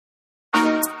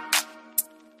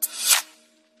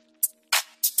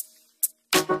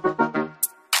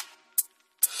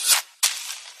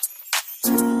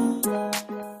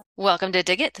Welcome to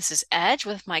Dig It. This is Edge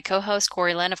with my co-host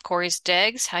Corey Lynn of Corey's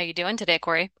Digs. How you doing today,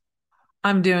 Corey?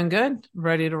 I'm doing good,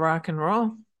 ready to rock and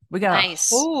roll. We got a Nice.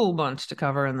 whole bunch to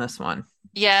cover in this one.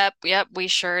 Yep, we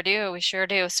sure do. We sure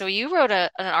do. So you wrote an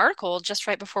article just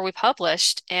right before we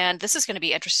published, and this is going to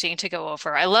be interesting to go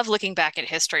over. I love looking back at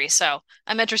history, so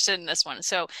I'm interested in this one.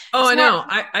 So Oh, it's I more, know.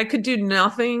 I could do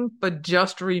nothing but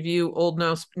just review old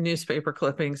newspaper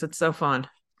clippings. It's so fun.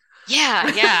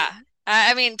 yeah.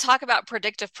 I mean, talk about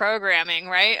predictive programming,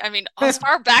 right? I mean, as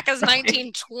far back as Right.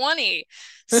 1920.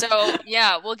 So,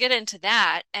 yeah, we'll get into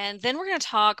that. And then we're going to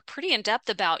talk pretty in depth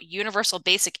about universal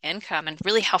basic income and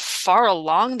really how far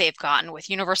along they've gotten with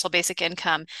universal basic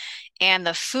income and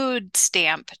the food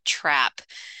stamp trap.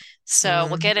 So,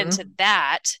 we'll get into Hmm.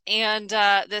 that. And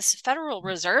this Federal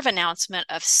Reserve announcement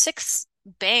of six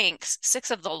banks,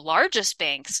 six of the largest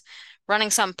banks,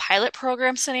 running some pilot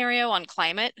program scenario on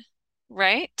climate,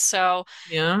 right? So,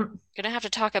 Yeah. gonna have to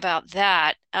talk about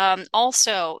that.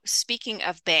 Also, speaking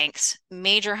of banks,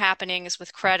 major happenings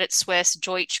with Credit Suisse,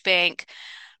 Deutsche Bank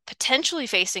potentially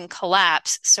facing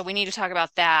collapse. So we need to talk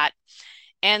about that.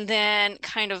 And then,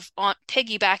 kind of on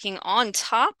piggybacking on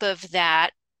top of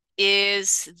that,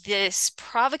 is this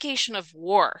provocation of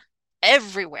war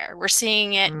everywhere. We're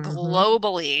seeing it Hmm.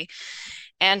 globally.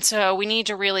 And so we need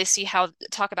to really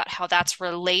talk about how that's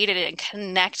related and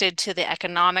connected to the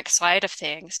economic side of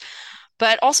things.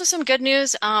 But also some good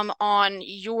news on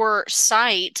your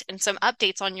site and some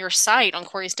updates on your site on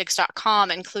CoreySticks.com,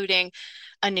 including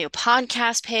a new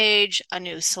podcast page, a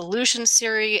new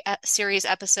series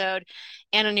episode,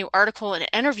 and a new article and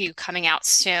interview coming out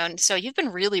soon. So you've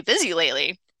been really busy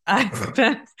lately. I've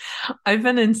been I've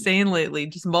been insane lately,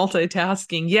 just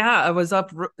multitasking. Yeah, I was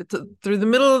up through the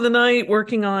middle of the night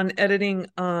working on editing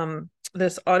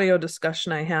this audio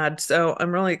discussion I had. So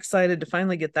I'm really excited to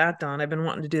finally get that done. I've been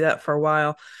wanting to do that for a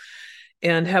while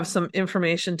and have some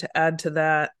information to add to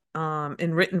that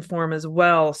in written form as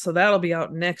well. So that'll be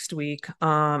out next week.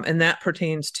 And that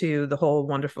pertains to the whole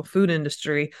wonderful food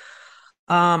industry.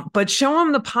 But show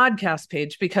them the podcast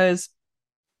page because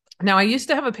now I used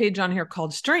to have a page on here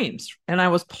called Streams, and I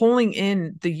was pulling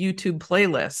in the YouTube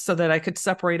playlist so that I could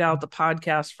separate out the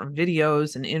podcast from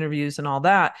videos and interviews and all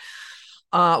that.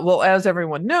 Well, as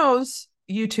everyone knows,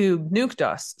 YouTube nuked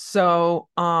us. So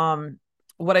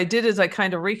what I did is I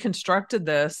kind of reconstructed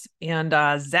this, and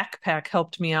ZachPack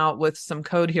helped me out with some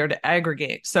code here to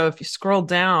aggregate. So if you scroll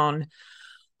down,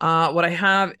 what I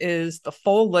have is the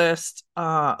full list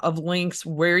of links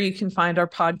where you can find our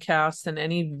podcast and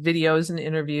any videos and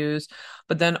interviews,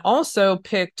 but then also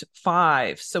picked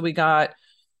five. So we got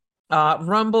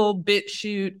Rumble,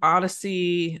 BitChute,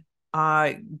 Odyssey,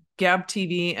 uh, Gab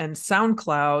TV, and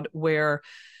SoundCloud, where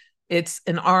it's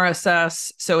an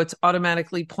RSS, so it's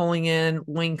automatically pulling in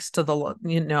links to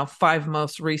the five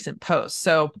most recent posts.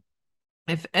 So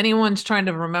if anyone's trying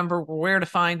to remember where to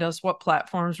find us, what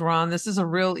platforms we're on, this is a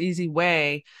real easy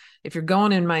way. If you're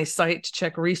going in my site to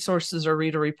check resources or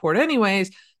read a report,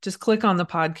 anyways, just click on the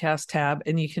podcast tab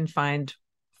and you can find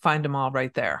them all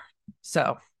right there.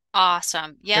 So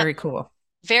Awesome. Yep. very cool.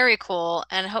 Very cool.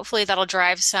 And hopefully that'll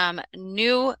drive some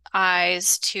new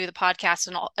eyes to the podcast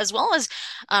and as well as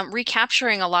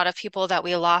recapturing a lot of people that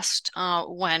we lost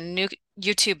when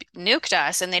YouTube nuked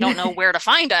us and they don't know where to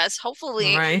find us.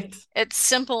 Hopefully Right. it's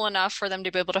simple enough for them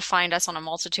to be able to find us on a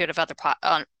multitude of other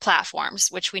platforms,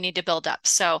 which we need to build up.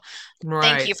 So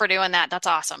thank you Right. for doing that. That's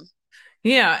awesome.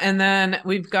 Yeah, and then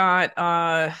we've got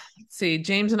let's see,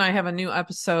 James and I have a new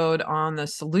episode on the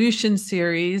solution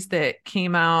series that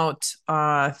came out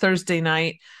Thursday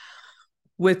night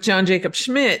with John Jacob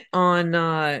Schmidt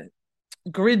on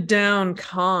Grid Down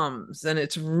Comms, and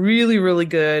it's really, really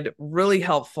good, really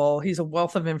helpful. He's a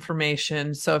wealth of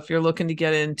information. So if you're looking to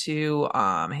get into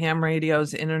ham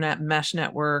radios, internet mesh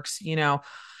networks,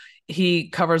 he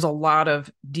covers a lot of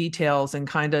details and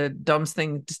kind of dumbs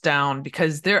things down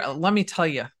because let me tell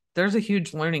you, there's a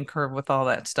huge learning curve with all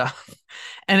that stuff.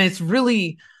 And it's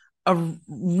really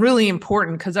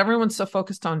important because everyone's so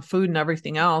focused on food and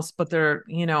everything else, but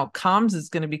comms is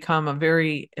going to become a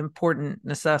very important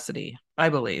necessity, I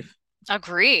believe.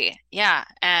 Agree. Yeah.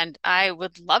 And I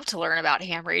would love to learn about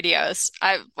ham radios.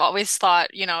 I've always thought,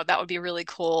 that would be a really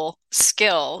cool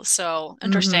skill. So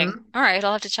interesting. Hmm. All right.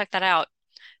 I'll have to check that out.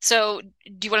 So,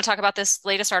 do you want to talk about this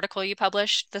latest article you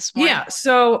published this morning? Yeah,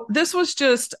 so this was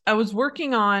just I was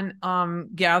working on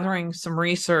gathering some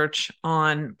research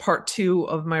on part two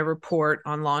of my report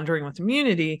on laundering with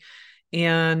immunity,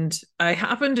 and I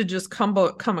happened to just come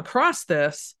across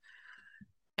this,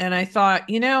 and I thought,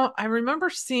 I remember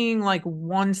seeing like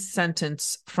one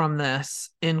sentence from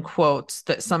this in quotes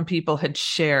that some people had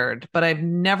shared, but I've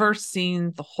never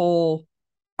seen the whole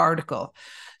article.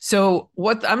 So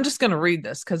what I'm just going to read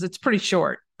this because it's pretty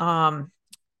short. And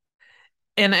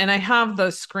I have the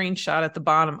screenshot at the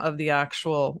bottom of the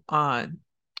actual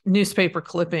newspaper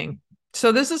clipping.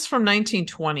 So this is from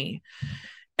 1920,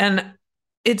 and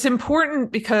it's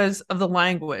important because of the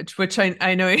language, which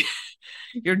I know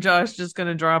your jaw's just going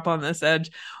to drop on this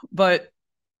edge, but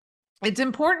it's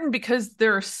important because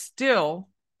they're still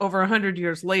over 100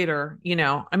 years later.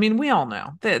 I mean, we all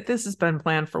know that this has been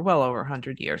planned for well over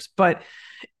 100 years, but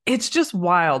it's just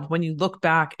wild when you look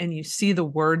back and you see the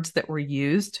words that were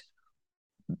used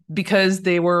because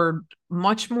they were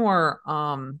much more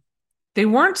they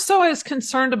weren't so as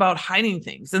concerned about hiding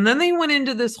things. And then they went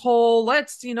into this whole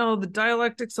let's, the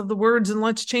dialectics of the words, and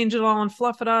let's change it all and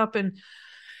fluff it up.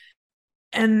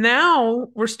 And now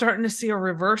we're starting to see a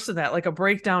reverse of that, like a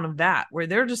breakdown of that, where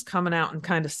they're just coming out and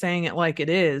kind of saying it like it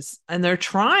is. And they're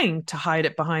trying to hide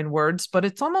it behind words, but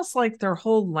it's almost like their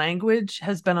whole language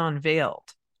has been unveiled,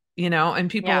 and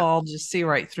people Yeah. all just see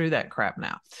right through that crap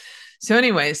now. So,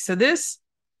 anyways, so this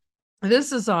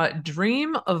is a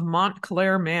Dream of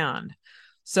Montclair Man.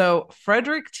 So,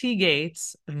 Frederick T.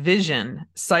 Gates' vision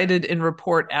cited in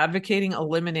report advocating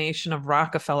elimination of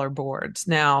Rockefeller boards.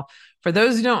 Now, for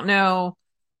those who don't know,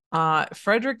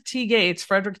 Frederick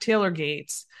Taylor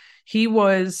Gates, he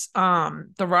was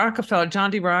John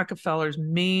D. Rockefeller's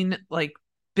main like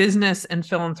business and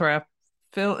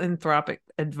philanthropic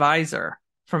advisor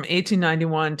from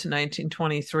 1891 to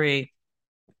 1923,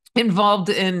 involved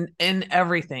in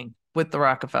everything with the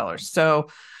Rockefellers. So,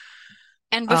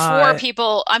 And before uh,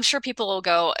 people, I'm sure people will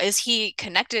go, is he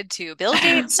connected to Bill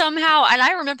Gates somehow? And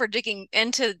I remember digging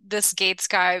into this Gates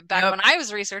guy back when yep, I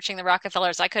was researching the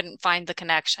Rockefellers. I couldn't find the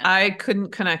connection. I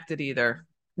couldn't connect it either.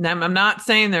 Now, I'm not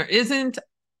saying there isn't.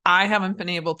 I haven't been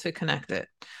able to connect it.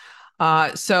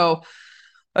 So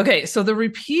Okay, so the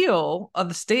repeal of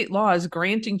the state laws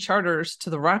granting charters to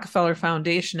the Rockefeller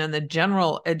Foundation and the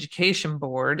General Education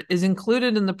Board is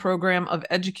included in the program of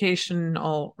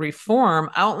educational reform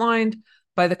outlined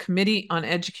by the Committee on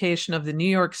Education of the New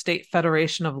York State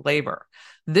Federation of Labor.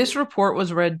 This report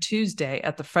was read Tuesday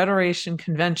at the Federation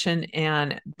Convention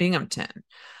in Binghamton.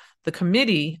 The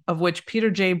committee, of which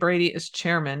Peter J. Brady is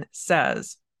chairman,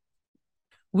 says,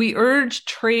 we urge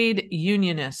trade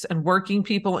unionists and working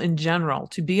people in general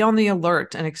to be on the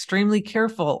alert and extremely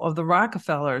careful of the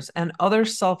Rockefellers and other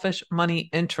selfish money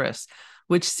interests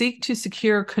which seek to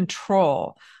secure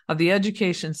control of the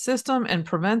education system and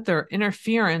prevent their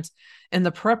interference in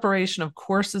the preparation of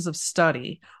courses of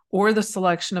study or the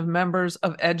selection of members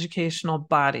of educational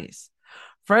bodies.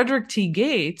 Frederick T.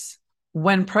 Gates,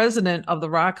 when president of the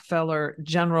Rockefeller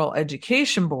General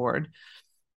Education Board,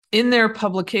 in their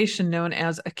publication known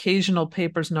as Occasional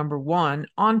Papers Number 1,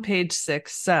 on page 6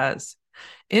 says,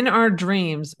 in our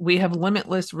dreams, we have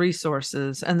limitless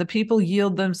resources, and the people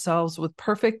yield themselves with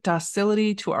perfect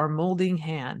docility to our molding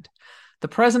hand. The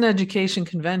present education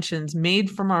conventions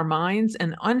made from our minds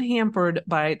and unhampered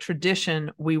by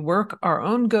tradition, we work our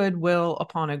own good will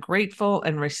upon a grateful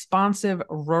and responsive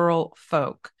rural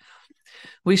folk.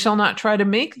 We shall not try to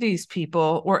make these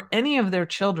people or any of their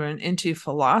children into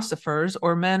philosophers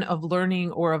or men of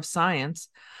learning or of science.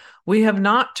 We have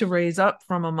not to raise up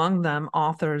from among them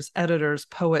authors, editors,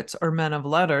 poets, or men of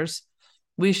letters.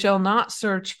 We shall not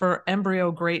search for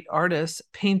embryo great artists,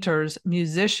 painters,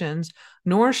 musicians,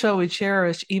 nor shall we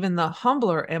cherish even the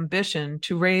humbler ambition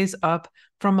to raise up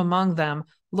from among them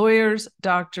lawyers,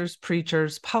 doctors,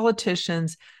 preachers,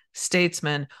 politicians,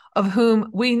 statesmen, of whom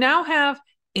we now have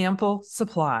ample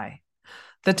supply.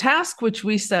 The task which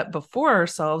we set before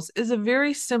ourselves is a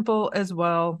very simple as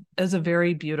well as a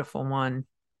very beautiful one: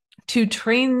 to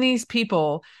train these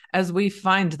people as we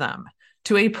find them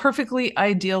to a perfectly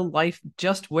ideal life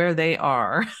just where they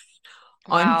are.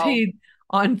 on Wow. page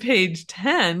on page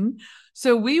 10,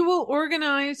 so we will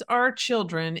organize our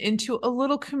children into a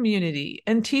little community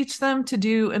and teach them to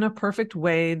do in a perfect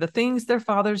way the things their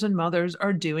fathers and mothers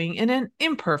are doing in an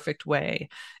imperfect way,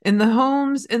 in the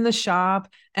homes, in the shop,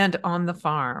 and on the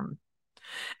farm.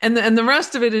 And the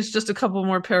rest of it is just a couple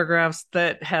more paragraphs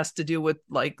that has to do with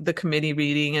like the committee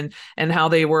reading and how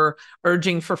they were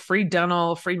urging for free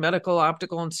dental, free medical,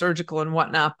 optical, and surgical and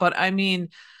whatnot. But I mean,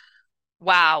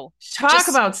 Wow. talk Just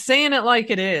about saying it like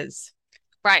it is.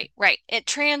 right, right. It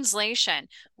translation,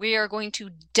 we are going to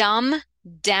dumb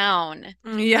down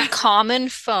the Yeah. common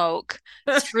folk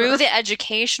through the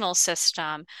educational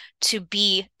system to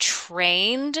be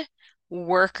trained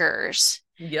workers,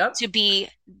 Yep. to be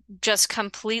just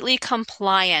completely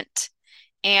compliant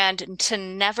and to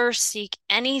never seek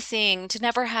anything, to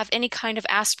never have any kind of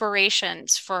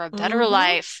aspirations for a better Hmm.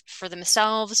 life for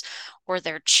themselves or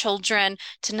their children,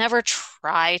 to never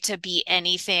try to be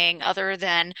anything other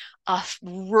than a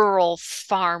rural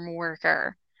farm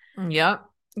worker. Yep.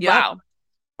 Yep. Wow.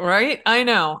 Right. I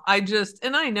know.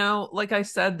 And I know, like I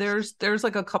said, there's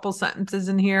like a couple sentences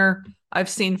in here I've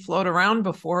seen float around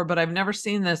before, but I've never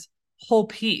seen this whole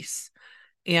piece.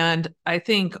 And I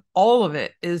think all of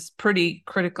it is pretty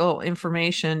critical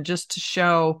information just to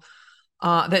show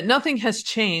that nothing has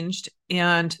changed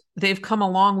and they've come a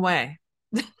long way.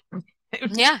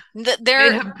 Yeah,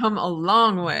 They have come a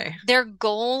long way. their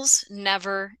goals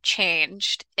never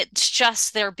changed. It's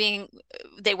just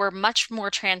they were much more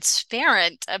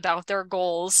transparent about their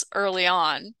goals early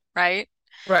on, right?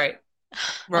 Right. Oh,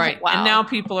 Right. And wow. now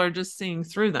people are just seeing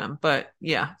through them. But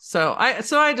yeah, so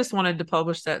I just wanted to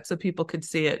publish that so people could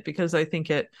see it because I think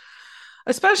it,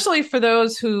 especially for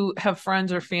those who have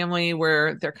friends or family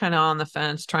where they're kind of on the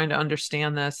fence trying to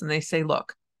understand this and they say,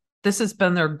 look, this has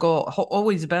been their goal,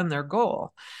 always been their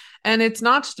goal. And it's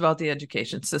not just about the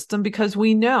education system because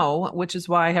we know, which is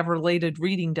why I have related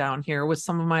reading down here with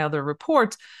some of my other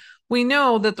reports, we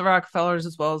know that the Rockefellers,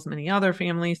 as well as many other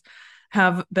families,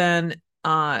 have been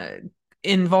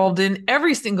involved in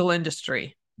every single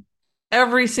industry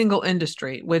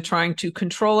with trying to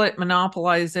control it,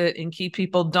 monopolize it, and keep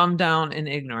people dumbed down and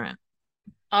ignorant.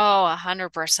 Oh,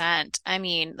 100%. I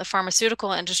mean, the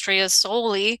pharmaceutical industry is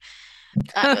solely,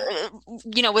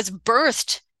 was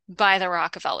birthed by the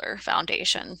Rockefeller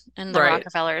Foundation and the Right.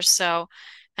 Rockefellers. So,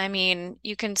 I mean,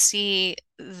 you can see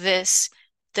this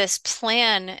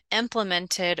plan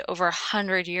implemented over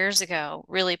 100 years ago,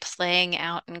 really playing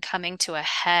out and coming to a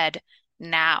head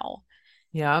now.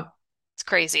 Yeah. It's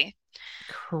crazy.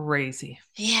 Crazy.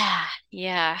 Yeah,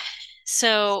 yeah.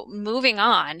 So moving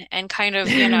on and kind of,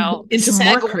 Into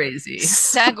more crazy.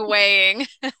 segueing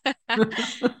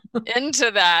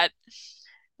into that,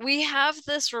 we have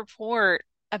this report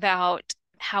about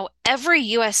how every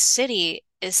US city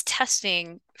is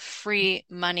testing free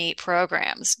money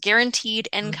programs. Guaranteed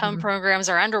income Mhm. programs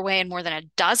are underway in more than a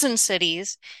dozen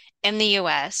cities in the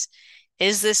US.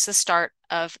 Is this the start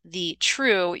of the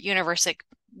true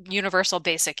universal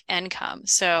basic income?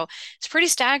 So it's pretty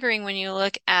staggering when you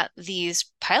look at these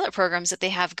pilot programs that they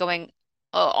have going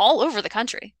all over the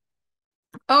country.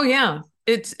 Oh yeah.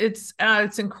 It's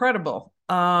incredible.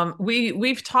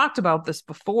 We've talked about this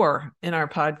before in our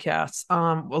podcasts,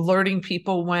 alerting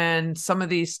people when some of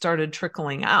these started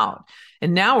trickling out.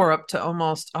 And now we're up to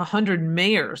almost 100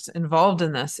 mayors involved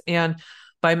in this. And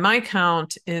by my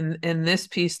count, in this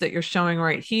piece that you're showing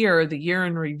right here, the year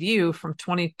in review from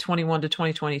 2021 to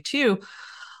 2022,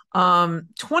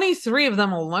 23 of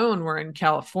them alone were in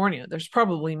California. There's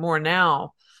probably more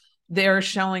now. They're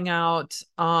shelling out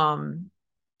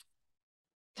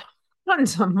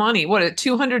tons of money. What, at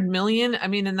 200 million? I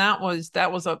mean, and that was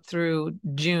up through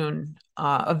June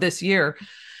of this year.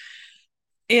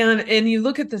 And you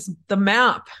look at the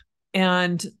map,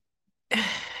 and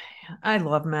I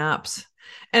love maps.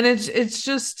 And it's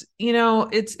just,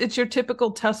 it's your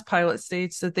typical test pilot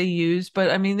states that they use,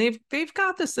 but I mean they've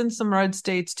got this in some red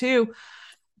states too.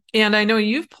 And I know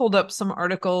you've pulled up some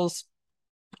articles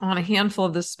on a handful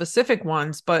of the specific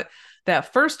ones, but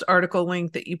that first article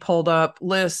link that you pulled up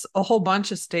lists a whole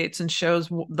bunch of states and shows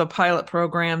the pilot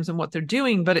programs and what they're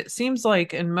doing. But it seems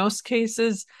like in most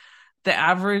cases, the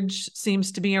average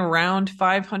seems to be around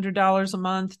 $500 a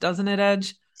month, doesn't it,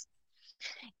 Edge?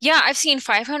 Yeah, I've seen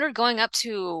 500 going up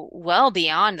to well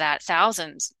beyond that,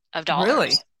 thousands of Really?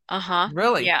 dollars. Uh-huh.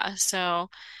 Really? Yeah. So,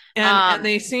 And um,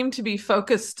 they seem to be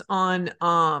focused on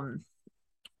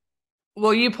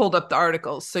well, you pulled up the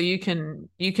articles, so you can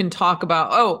talk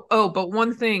about, but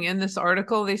one thing in this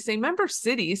article, they say member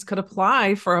cities could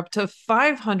apply for up to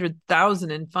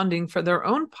 500,000 in funding for their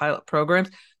own pilot programs,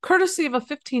 courtesy of a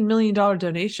 $15 million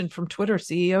donation from Twitter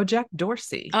CEO Jack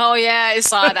Dorsey. oh yeah, I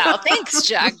saw that. Well, thanks,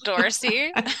 Jack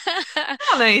Dorsey.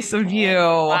 How nice of Oh, you.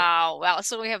 wow. Wow.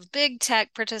 So we have big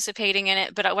tech participating in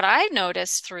it. But what I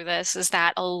noticed through this is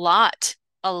that a lot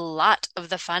of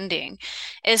the funding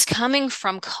is coming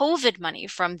from COVID money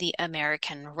from the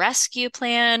American Rescue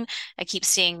Plan. I keep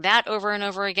seeing that over and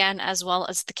over again, as well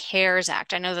as the CARES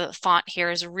Act. I know the font here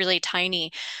is really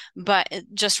tiny, but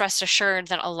just rest assured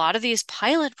that a lot of these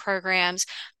pilot programs,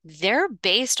 they're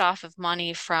based off of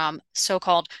money from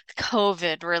so-called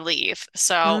COVID relief.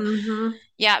 So Hmm.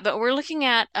 yeah, but we're looking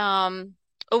at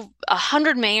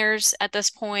 100 mayors at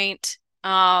this point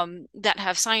that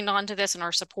have signed on to this and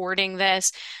are supporting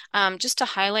this. Just to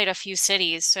highlight a few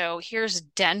cities. So here's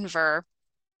Denver.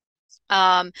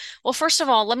 Well, first of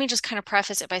all, let me just kind of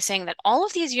preface it by saying that all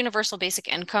of these universal basic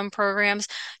income programs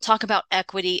talk about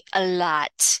equity a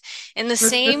lot. In the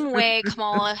same way,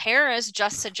 Kamala Harris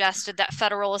just suggested that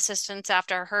federal assistance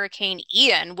after Hurricane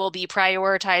Ian will be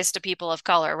prioritized to people of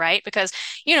color, right? Because,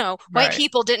 white Right.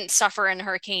 people didn't suffer in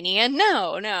Hurricane Ian.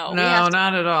 No, no, we have No, to,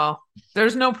 not at all.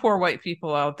 There's no poor white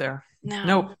people out there. no,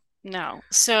 Nope. no.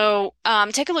 So,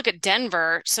 take a look at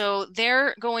Denver. So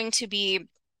they're going to be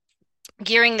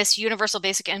gearing this universal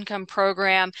basic income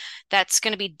program that's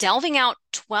going to be delving out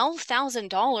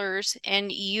 $12,000 in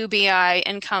UBI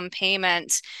income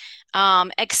payments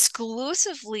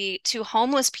exclusively to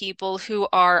homeless people who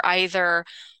are either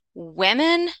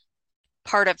women,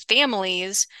 part of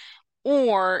families,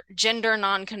 or gender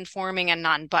non-conforming and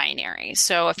non-binary.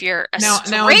 So if you're a Now is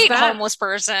straight that homeless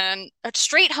person, a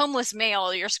straight homeless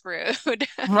male, you're screwed,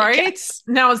 I right? guess.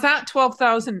 Now is that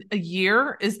 12,000 a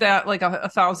year? Is that like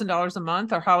 $1,000 a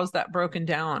month, or how is that broken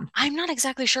down? I'm not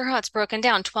exactly sure how it's broken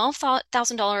down.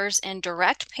 $12,000 in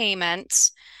direct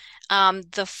payments.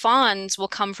 The funds will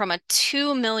come from a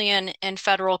 2 million in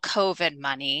federal COVID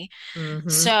money. Hmm.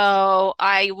 So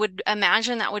I would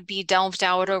imagine that would be delved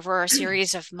out over a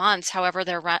series of months, however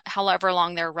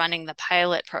long they're running the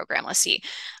pilot program. Let's see.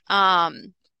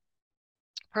 Um,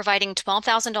 Providing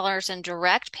 $12,000 in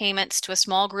direct payments to a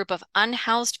small group of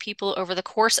unhoused people over the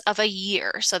course of a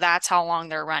year. So that's how long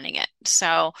they're running it.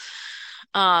 So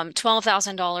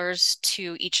 $12,000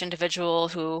 to each individual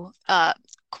who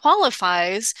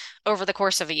qualifies over the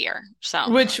course of a year. So,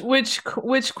 Which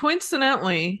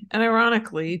coincidentally and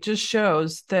ironically just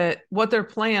shows that what their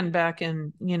plan back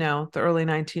in, the early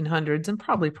 1900s and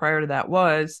probably prior to that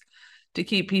was to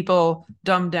keep people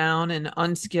dumbed down and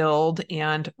unskilled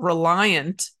and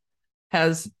reliant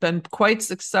has been quite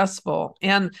successful.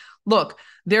 And look,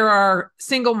 there are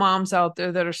single moms out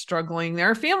there that are struggling. There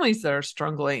are families that are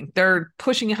struggling. They're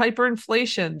pushing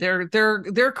hyperinflation.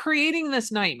 They're creating this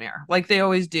nightmare like they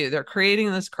always do. They're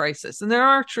creating this crisis. And there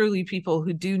are truly people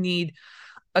who do need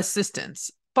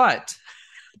assistance. But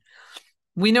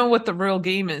we know what the real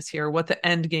game is here, what the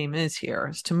end game is here,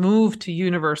 is to move to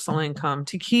universal income,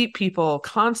 to keep people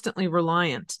constantly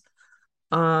reliant.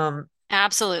 Um, and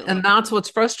absolutely. that's what's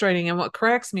frustrating. And what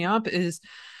cracks me up is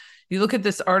you look at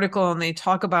this article and they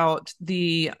talk about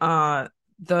the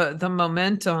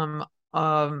momentum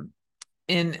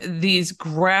in these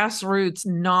grassroots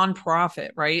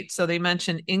nonprofit, right? So they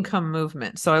mentioned income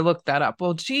movement. So I looked that up.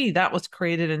 Well, gee, that was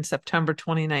created in September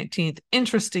 2019.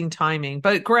 Interesting timing,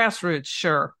 but grassroots,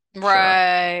 sure, sure.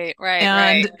 Right, right,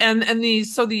 right. And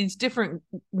these different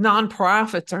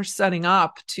nonprofits are setting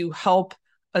up to help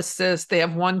assist. They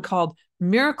have one called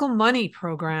Miracle Money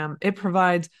Program. It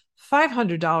provides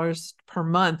 $500 per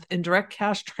month in direct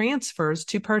cash transfers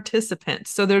to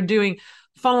participants. So they're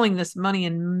funneling this money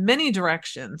in many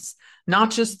directions, not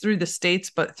Mhm. just through the states,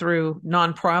 but through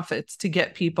nonprofits to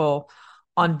get people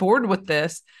on board with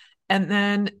this. And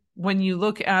then when you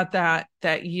look at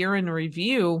that year in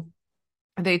review,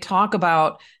 they talk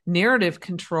about narrative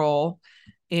control,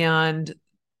 and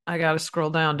I got to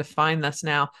scroll down to find this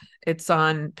now. It's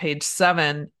on page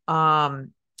 7.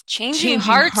 Changing Changing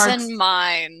hearts hearts. and Yeah,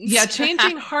 minds.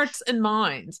 changing hearts and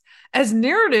minds. As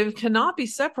narrative cannot be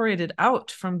separated out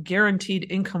from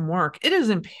guaranteed income work, it is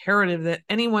imperative that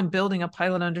anyone building a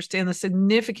pilot understand the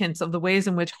significance of the ways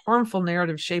in which harmful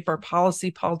narratives shape our policy,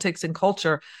 politics, and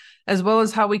culture, as well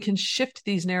as how we can shift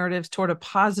these narratives toward a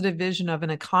positive vision of an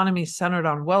economy centered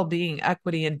on well-being,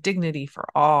 equity, and dignity for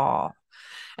all.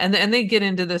 And they get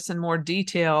into this in more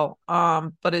detail,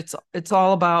 but it's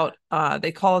all about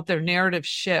they call it their narrative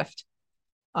shift,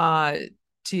 uh,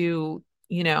 to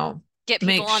Get people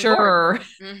make on board. sure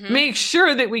Hmm. make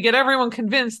sure that we get everyone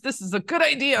convinced this is a good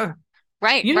idea. Right,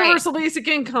 right. Universal basic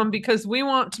income, because we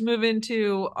want to move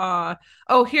into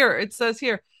oh, here it says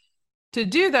here, to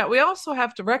do that we also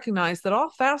have to recognize that all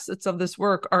facets of this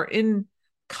work are in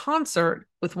concert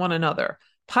with one another.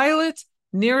 Pilots,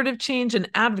 narrative change, and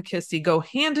advocacy go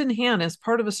hand in hand as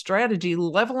part of a strategy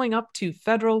leveling up to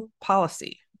federal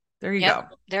policy. There you Yep,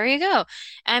 go. there you go.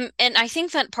 And I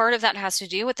think that part of that has to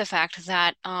do with the fact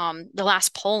that the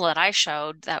last poll that I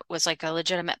showed that was like a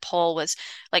legitimate poll was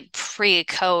like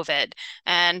pre-COVID.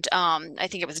 And I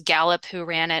think it was Gallup who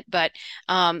ran it, but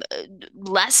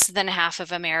less than half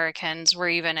of Americans were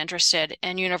even interested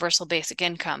in universal basic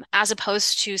income, as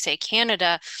opposed to, say,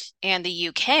 Canada and the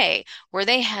UK, where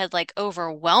they had like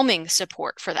overwhelming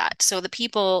support for that. So the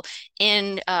people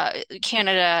in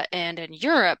Canada and in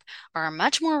Europe are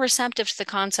much more receptive to the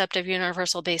concept of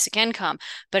universal basic income.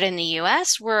 But in the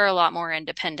US, we're a lot more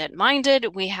independent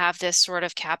minded. We have this sort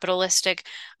of capitalistic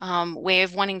way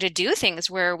of wanting to do things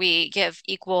where we give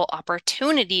equal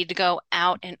opportunity to go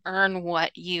out and earn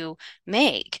what you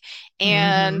make. Hmm.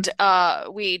 And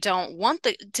we don't want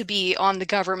to be on the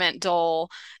government dole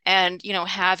and,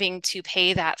 having to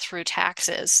pay that through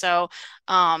taxes. So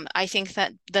I think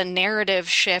that the narrative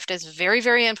shift is very,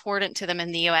 very important to them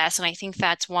in the US. And I think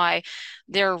that's why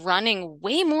they're running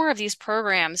way more of these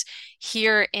programs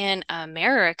here in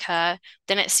America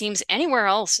than it seems anywhere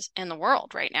else in the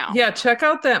world right now. Yeah, check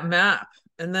out that map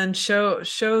and then show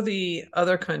the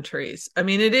other countries. I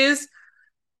mean, it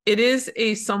is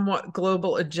a somewhat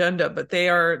global agenda, but they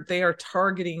are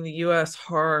targeting the US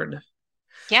hard. And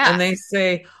Yeah. they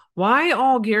say, why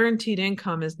all guaranteed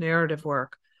income is narrative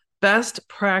work? Best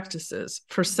practices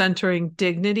for centering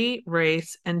dignity,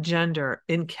 race, and gender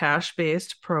in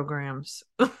cash-based programs.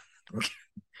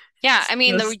 Yeah. I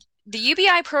mean, Yes. the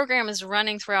UBI program is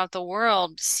running throughout the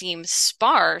world seems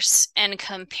sparse in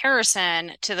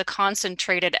comparison to the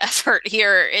concentrated effort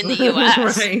here in the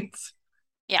US. Right.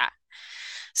 Yeah.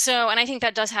 So, and I think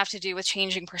that does have to do with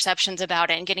changing perceptions about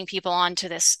it and getting people onto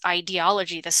this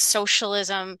ideology, this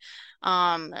socialism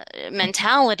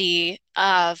mentality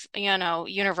of,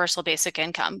 universal basic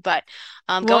income. But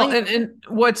Well, going and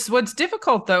what's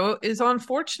difficult though is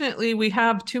unfortunately we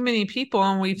have too many people,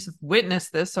 and we've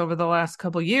witnessed this over the last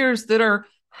couple of years, that are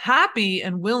happy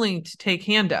and willing to take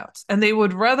handouts, and they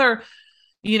would rather,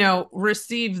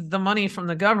 receive the money from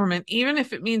the government, even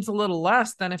if it means a little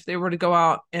less than if they were to go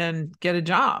out and get a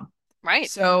job. right.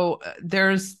 So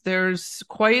there's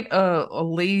quite a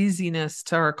laziness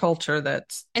to our culture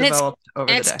that's And it's developed over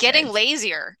and the it's getting decades.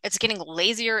 lazier. It's getting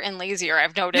lazier and lazier,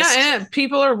 I've noticed. Yeah, and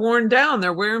people are worn down.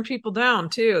 They're wearing people down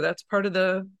too. That's part of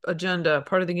the agenda,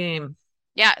 part of the game.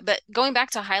 Yeah, but going back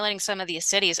to highlighting some of these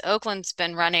cities, Oakland's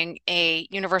been running a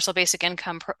universal basic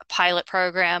income pilot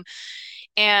program.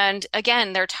 And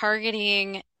again, they're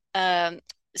targeting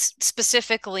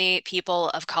specifically people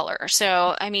of color.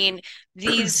 So, I mean,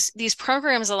 these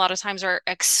programs a lot of times are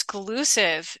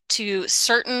exclusive to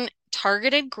certain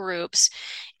targeted groups,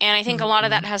 and I think a lot of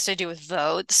that Mhm. has to do with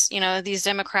votes. These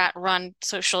Democrat-run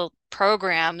social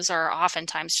programs are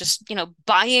oftentimes just,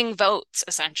 buying votes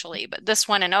essentially. But this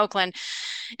one in Oakland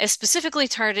is specifically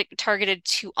targeted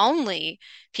to only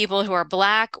people who are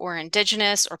Black or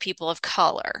Indigenous or people of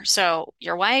color. So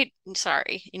you're white,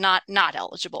 sorry, you're not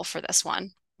eligible for this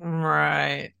one.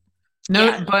 Right. No,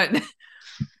 Yeah,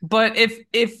 but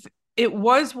if it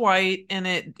was white and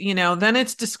then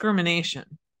it's discrimination.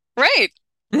 right.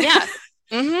 Yeah.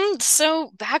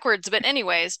 So backwards, but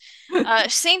anyways,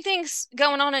 same things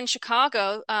going on in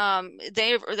Chicago.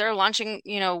 They're launching,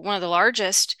 one of the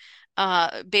largest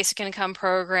basic income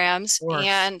programs, Worse.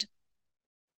 and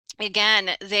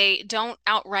again, they don't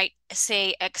outright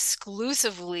say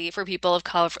exclusively for people of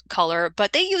color,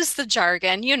 but they use the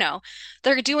jargon,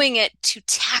 they're doing it to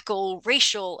tackle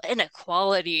racial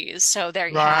inequalities. So there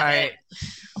you have it.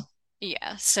 Right.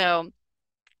 Yeah. So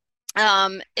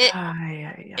it Ay,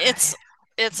 ay, it's ay.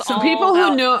 it's So all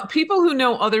about people who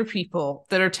know other people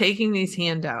that are taking these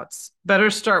handouts better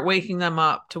start waking them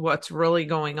up to what's really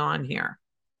going on here.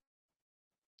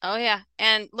 oh yeah.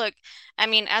 And look, I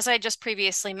mean, as I just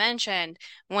previously mentioned,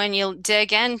 when you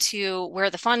dig into where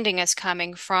the funding is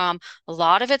coming from, a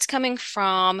lot of it's coming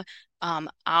from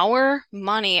our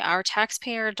money, our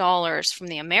taxpayer dollars from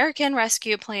the American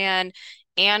Rescue Plan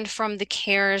and from the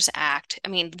CARES Act. I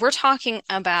mean, we're talking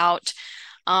about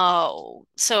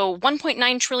so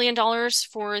 $1.9 trillion dollars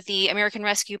for the American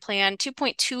Rescue Plan,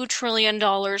 $2.2 trillion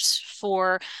dollars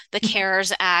for the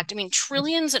CARES Act. I mean,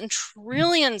 trillions and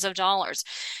trillions of dollars.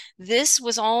 This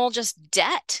was all just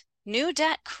debt, new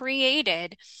debt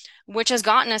created, which has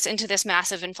gotten us into this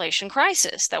massive inflation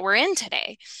crisis that we're in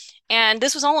today. And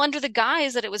this was all under the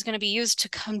guise that it was going to be used to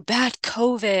combat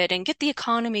COVID and get the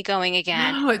economy going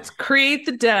again. No, it's create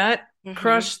the debt, Hmm.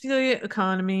 crush the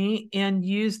economy, and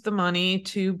use the money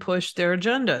to push their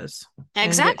agendas and get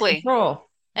Exactly. control.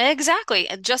 Exactly.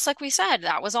 And just like we said,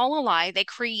 that was all a lie. They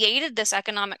created this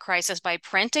economic crisis by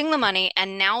printing the money,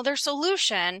 and now their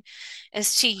solution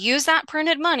is to use that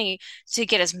printed money to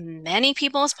get as many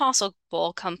people as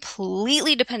possible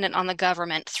completely dependent on the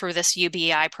government through this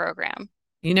UBI program.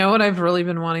 You know what I've really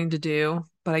been wanting to do,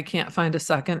 but I can't find a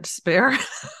second to spare?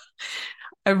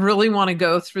 I really want to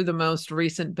go through the most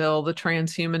recent bill, the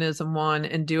transhumanism one,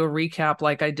 and do a recap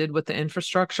like I did with the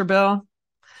infrastructure bill,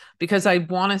 because I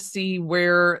want to see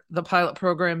where the pilot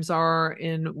programs are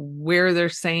and where they're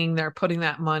saying they're putting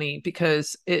that money,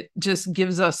 because it just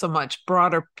gives us a much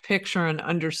broader picture and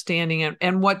understanding,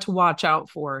 and what to watch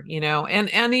out for,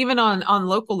 and even on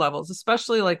local levels,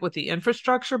 especially like with the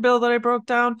infrastructure bill that I broke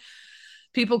down,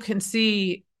 people can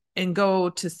see and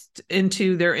go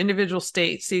into their individual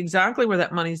states, see exactly where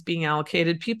that money is being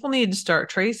allocated. People need to start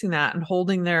tracing that and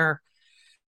holding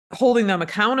them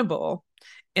accountable,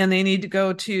 and they need to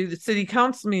go to the city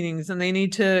council meetings, and they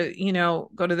need to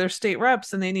go to their state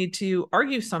reps, and they need to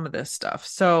argue some of this stuff.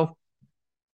 So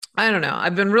I don't know,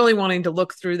 I've been really wanting to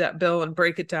look through that bill and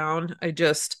break it down. I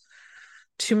just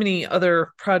too many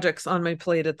other projects on my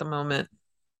plate at the moment.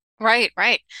 Right,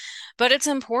 right. But it's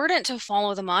important to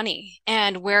follow the money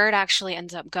and where it actually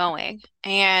ends up going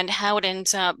and how it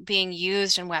ends up being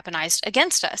used and weaponized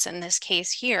against us in this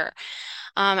case here.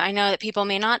 I know that people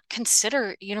may not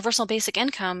consider universal basic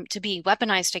income to be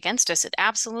weaponized against us. It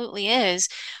absolutely is.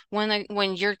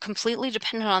 When you're completely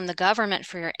dependent on the government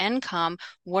for your income,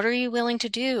 what are you willing to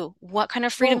do? What kind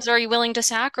of freedoms Well, are you willing to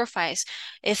sacrifice?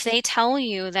 If they tell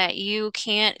you that you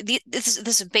can't, this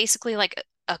is basically like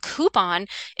a coupon.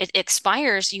 It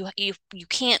expires. You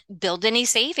can't build any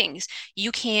savings.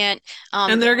 You can't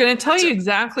and they're going to tell parts you of-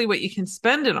 exactly what you can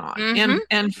spend it on. Mhm.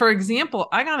 And for example,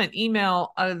 I got an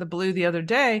email out of the blue the other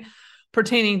day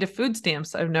pertaining to food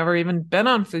stamps. I've never even been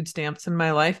on food stamps in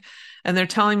my life, and they're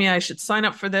telling me I should sign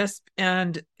up for this,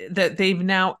 and that they've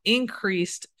now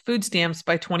increased food stamps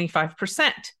by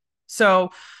 25%.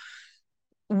 So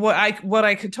what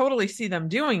I could totally see them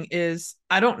doing is,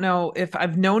 I don't know if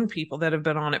I've known people that have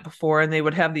been on it before, and they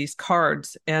would have these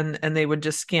cards, and they would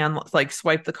just scan, like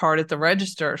swipe the card at the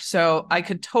register. So I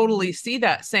could totally see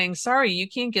that saying, sorry, you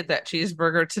can't get that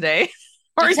cheeseburger today.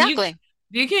 Or Exactly.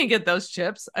 you can't get those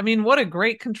chips. I mean, what a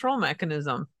great control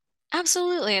mechanism.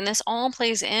 Absolutely. And this all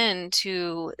plays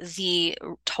into the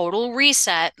total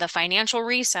reset, the financial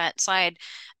reset side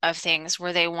of things,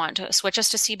 where they want to switch us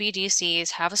to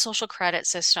CBDCs, have a social credit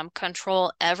system,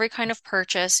 control every kind of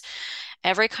purchase,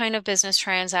 every kind of business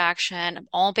transaction,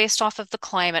 all based off of the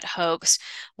climate hoax,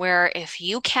 where if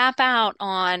you cap out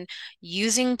on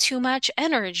using too much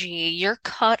energy, you're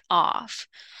cut off.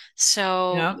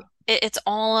 So Yeah. it's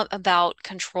all about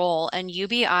control, and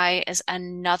UBI is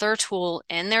another tool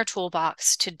in their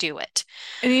toolbox to do it.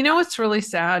 And what's really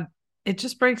sad? It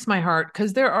just breaks my heart,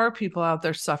 because there are people out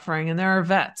there suffering, and there are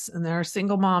vets, and there are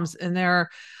single moms, and there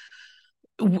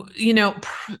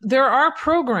are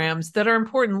programs that are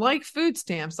important, like food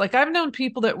stamps. Like, I've known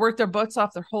people that work their butts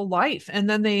off their whole life, and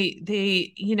then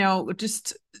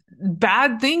just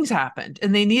bad things happened,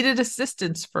 and they needed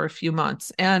assistance for a few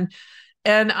months. And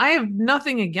I have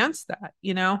nothing against that.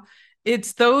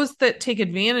 It's those that take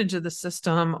advantage of the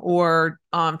system, or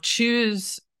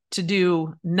choose to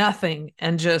do nothing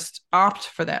and just opt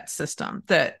for that system,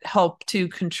 that help to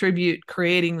contribute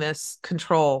creating this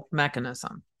control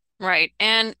mechanism. Right.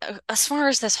 And as far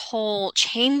as this whole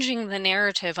changing the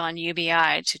narrative on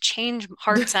UBI to change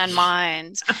hearts and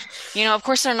minds, of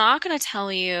course, they're not going to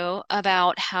tell you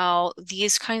about how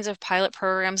these kinds of pilot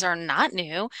programs are not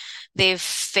new. They've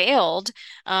failed.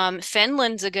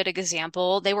 Finland's a good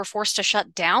example. They were forced to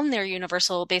shut down their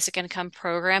universal basic income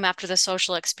program after the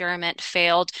social experiment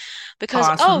failed because,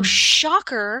 oh, Awesome.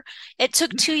 shocker, it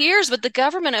took 2 years, but the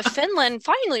government of Finland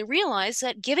finally realized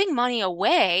that giving money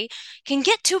away can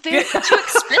get too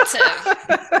expensive.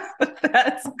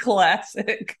 That's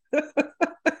classic.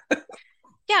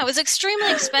 Yeah, it was extremely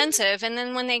expensive. And then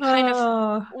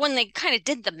Oh, when they kind of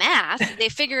did the math, they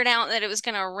figured out that it was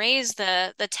going to raise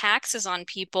the taxes on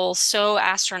people so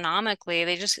astronomically,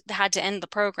 they just had to end the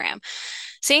program.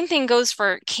 Same thing goes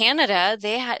for Canada.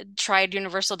 They had tried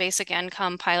universal basic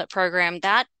income pilot program.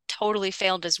 That totally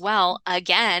failed as well.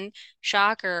 Again,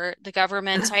 shocker, the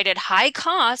government cited high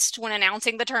cost when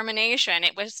announcing the termination.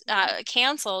 It was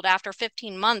canceled after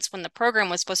 15 months when the program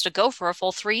was supposed to go for a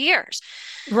full 3 years.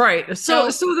 right. So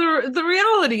So, so the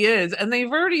reality is, and they've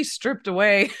already stripped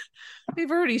away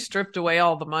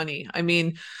all the money. I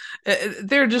mean,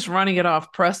 they're just running it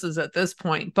off presses at this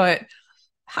point. But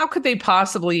how could they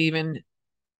possibly even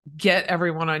get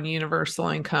everyone on universal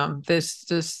income? This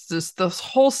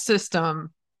whole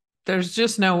system, there's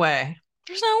just no way.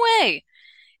 there's no way.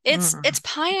 It's Mm.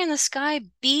 pie in the sky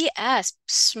BS,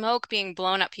 smoke being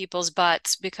blown up people's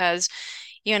butts because,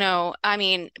 I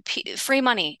mean, p free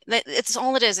money. It's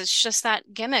all it is. It's just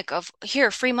that gimmick of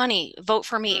here, free money, vote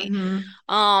for me. Hmm.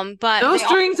 But No they all,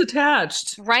 strings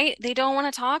attached. right? They don't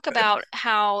want to talk about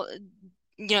how,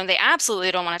 they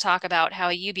absolutely don't want to talk about how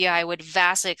UBI would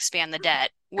vastly expand the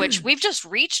debt. which we've just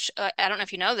reached. I don't know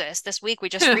if you know this week we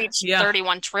just reached Yeah.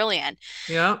 31 trillion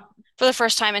Yeah. for the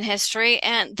first time in history.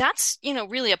 And that's,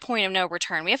 really a point of no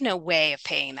return. We have no way of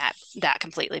paying that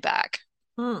completely back.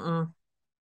 Mm-mm.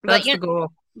 But That's you the goal.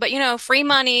 but free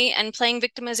money and playing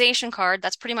victimization card,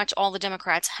 that's pretty much all the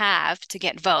Democrats have to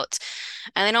get votes.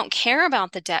 And they don't care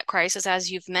about the debt crisis,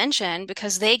 as you've mentioned,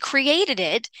 because they created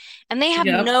it and they have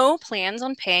Yep. no plans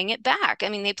on paying it back. I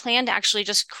mean, they plan to actually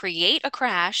just create a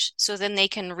crash so then they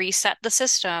can reset the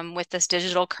system with this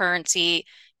digital currency,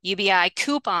 UBI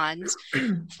coupons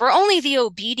for only the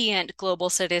obedient global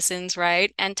citizens,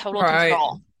 right? And total Right.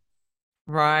 control.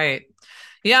 Right.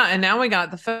 Yeah, and now we got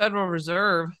the Federal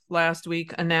Reserve last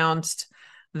week announced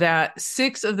that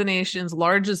six of the nation's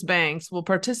largest banks will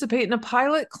participate in a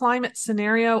pilot climate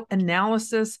scenario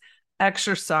analysis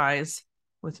exercise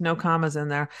with no commas in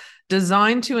there,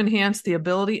 designed to enhance the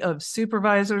ability of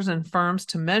supervisors and firms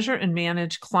to measure and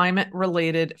manage climate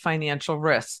related financial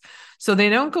risks. So they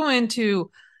don't go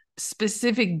into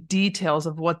specific details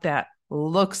of what that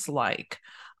looks like.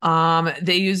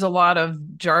 They use a lot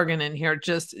of jargon in here,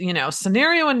 just,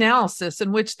 scenario analysis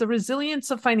in which the resilience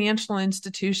of financial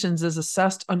institutions is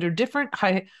assessed under different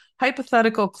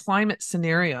hypothetical climate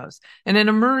scenarios. And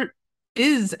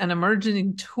is an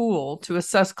emerging tool to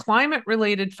assess climate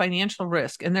related financial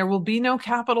risk, and there will be no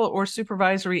capital or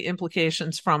supervisory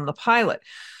implications from the pilot.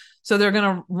 So they're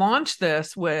going to launch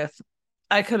this with,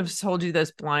 I could have told you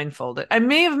this blindfolded. I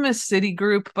may have missed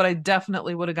Citigroup, but I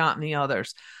definitely would have gotten the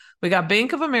others. We got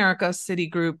Bank of America,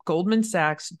 Citigroup, Goldman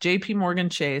Sachs, JP Morgan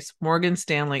Chase, Morgan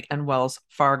Stanley, and Wells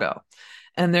Fargo.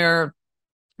 And they're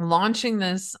launching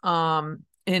this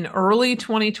in early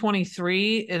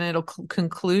 2023, and it'll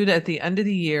conclude at the end of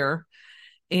the year.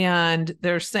 And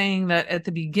they're saying that at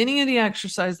the beginning of the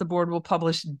exercise, the board will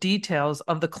publish details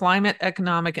of the climate,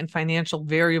 economic, and financial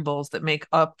variables that make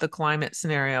up the climate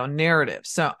scenario narrative.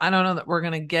 So I don't know that we're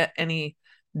going to get any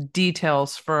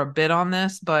details for a bit on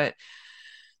this, but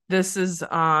this is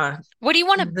What do you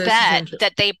want to this is bet interesting.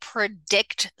 that they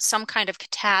predict some kind of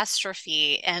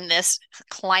catastrophe in this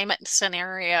climate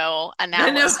scenario I know.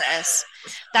 analysis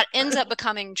that ends up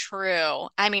becoming true?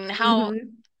 I mean, Mhm.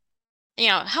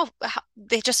 how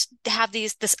they just have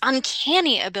this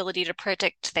uncanny ability to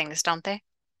predict things, don't they?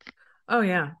 Oh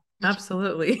yeah,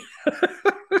 absolutely.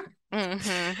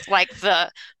 Like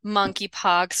the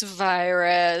monkeypox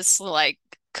virus, like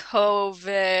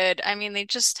COVID. I mean, they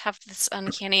just have this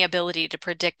uncanny ability to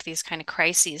predict these kind of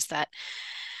crises that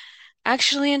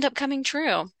actually end up coming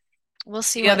true. We'll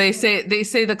see Yeah, what. they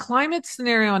say the climate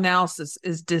scenario analysis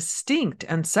is distinct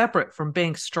and separate from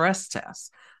bank stress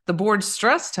tests. The board's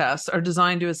stress tests are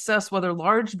designed to assess whether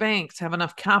large banks have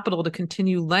enough capital to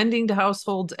continue lending to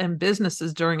households and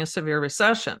businesses during a severe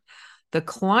recession. The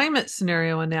climate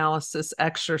scenario analysis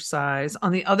exercise,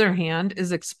 on the other hand,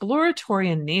 is exploratory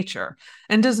in nature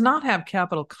and does not have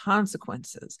capital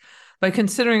consequences. By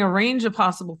considering a range of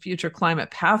possible future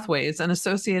climate pathways and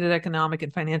associated economic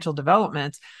and financial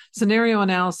developments, scenario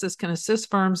analysis can assist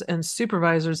firms and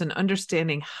supervisors in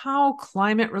understanding how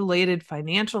climate related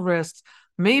financial risks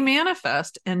may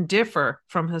manifest and differ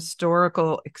from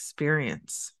historical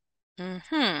experience.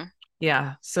 Hmm.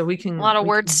 Yeah, so we A can lot of we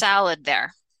word can salad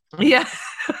there. yeah.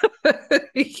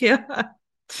 Yeah.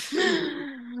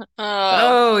 Oh,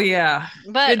 Oh yeah.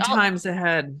 but Good I'll times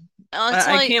ahead. I'll I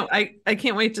tell you. can't I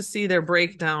can't wait to see their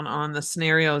breakdown on the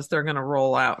scenarios they're going to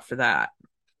roll out for that.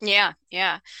 Yeah,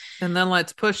 yeah. And then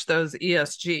let's push those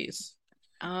ESGs.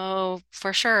 Oh,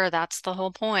 for sure. That's the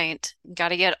whole point. Got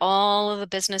to get all of the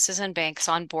businesses and banks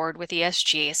on board with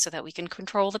ESG so that we can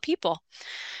control the people.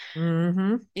 Hmm.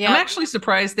 I'm Yeah, actually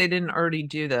surprised they didn't already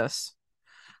do this.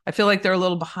 I feel like they're a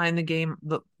little behind the game,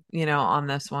 on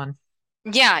this one.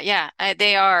 yeah, yeah.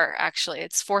 They are actually.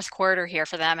 It's fourth quarter here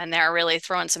for them, and they're really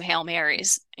throwing some Hail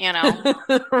Marys.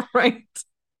 Right.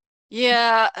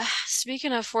 Yeah,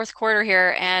 speaking of fourth quarter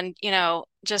here, and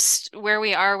just where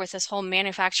we are with this whole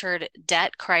manufactured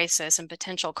debt crisis and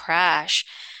potential crash.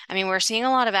 I mean, we're seeing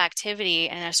a lot of activity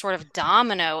and a sort of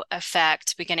domino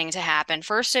effect beginning to happen.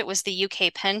 First, it was the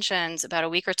UK pensions about a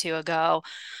week or two ago,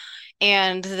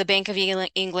 and the Bank of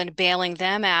England bailing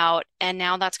them out, and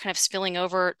now that's kind of spilling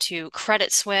over to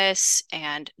Credit Suisse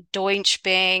and Deutsche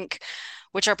Bank,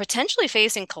 which are potentially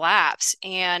facing collapse,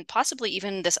 and possibly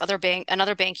even this other bank,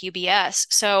 another bank, UBS.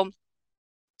 So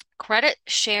Credit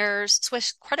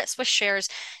Suisse shares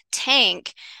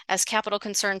tank as capital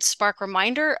concerns spark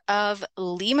reminder of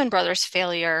Lehman Brothers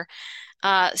failure.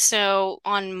 So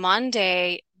on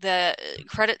Monday, the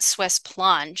Credit Suisse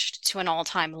plunged to an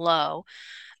all-time low.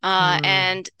 Mm.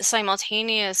 And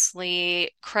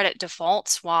simultaneously, credit default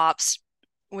swaps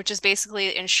which is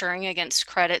basically insuring against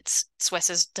Credit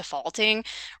Suisse's defaulting,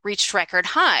 reached record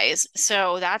highs.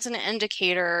 So that's an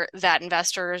indicator that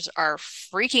investors are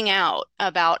freaking out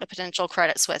about a potential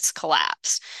Credit Suisse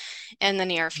collapse in the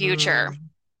near future. Mm,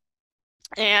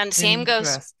 And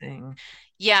interesting.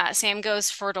 same goes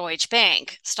for Deutsche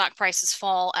Bank. Stock prices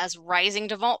fall as rising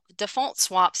default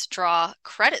swaps draw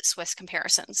Credit Suisse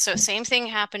comparisons. So same thing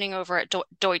happening over at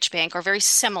Deutsche Bank, or very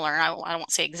similar. I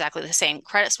won't say exactly the same.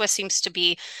 Credit Suisse seems to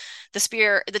be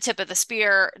the tip of the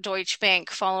spear. Deutsche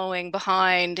Bank following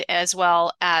behind, as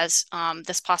well as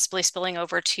this possibly spilling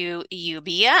over to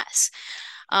UBS.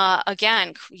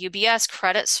 Again, UBS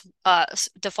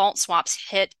default swaps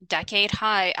hit decade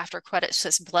high after Credit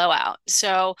Suisse blowout.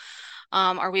 So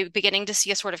are we beginning to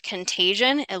see a sort of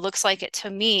contagion? It looks like it to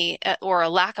me, or a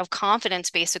lack of confidence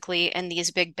basically in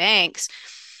these big banks,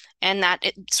 and that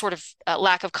sort of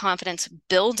lack of confidence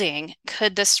building.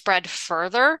 Could this spread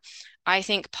further? I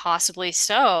think possibly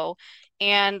so.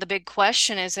 And the big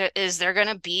question is there going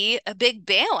to be a big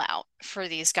bailout for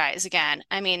these guys again?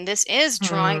 I mean, this is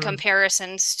drawing Hmm.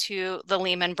 comparisons to the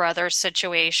Lehman Brothers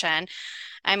situation.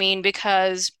 I mean,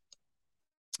 because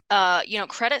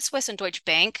Credit Suisse and Deutsche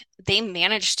Bank, they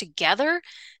manage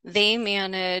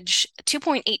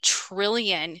 2.8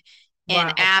 trillion in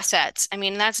Wow. assets. I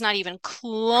mean, that's not even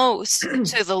close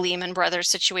to the Lehman Brothers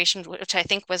situation, which I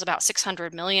think was about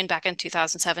 600 million back in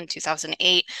 2007,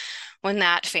 2008 when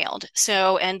that failed.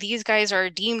 So, and these guys are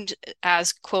deemed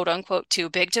as quote unquote too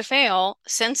big to fail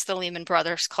since the Lehman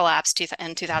Brothers collapse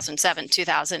in 2007,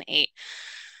 2008.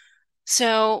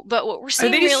 So, but what we're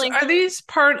seeing really, Are these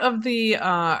part of the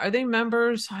are they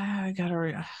members? I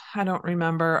don't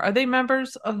remember. Are they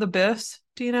members of the BIS?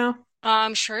 Do you know?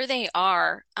 I'm sure they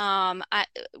are.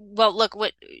 Well, look,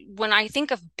 when I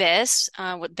think of BIS,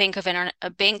 what Bank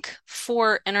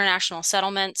for International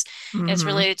Settlements, it's Hmm.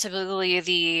 related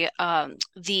typically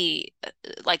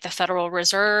like the Federal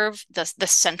Reserve, the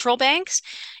central banks,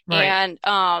 Right. and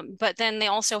but then they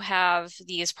also have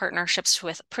these partnerships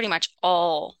with pretty much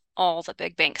all the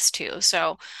big banks too.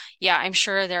 So yeah, I'm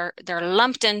sure they're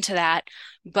lumped into that.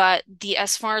 But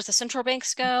as far as the central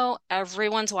banks go,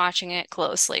 everyone's watching it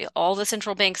closely. All the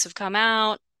central banks have come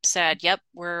out, said, "Yep,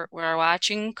 we're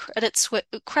watching Credit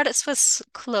Suisse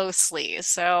closely."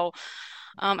 So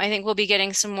I think we'll be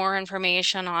getting some more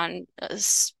information on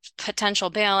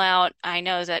potential bailout. I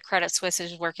know that Credit Suisse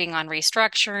is working on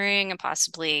restructuring and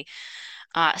possibly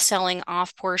selling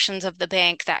off portions of the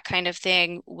bank, that kind of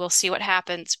thing. We'll see what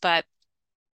happens, but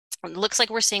it looks like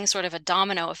we're seeing sort of a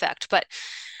domino effect. But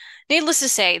needless to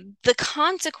say, the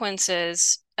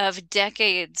consequences of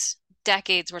decades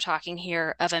we're talking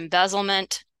here of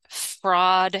embezzlement,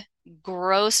 fraud,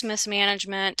 gross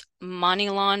mismanagement, money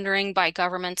laundering by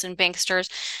governments and banksters,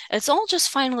 it's all just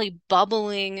finally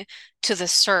bubbling to the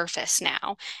surface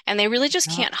now. And they really just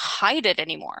Yeah. can't hide it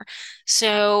anymore.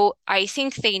 So I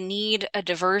think they need a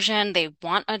diversion. They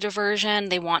want a diversion.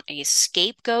 They want a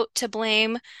scapegoat to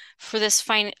blame for this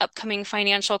upcoming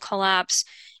financial collapse.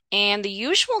 And the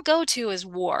usual go-to is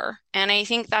war. And I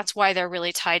think that's why they're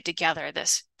really tied together,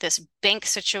 this bank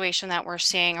situation that we're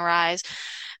seeing arise,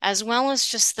 as well as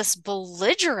just this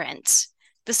belligerence,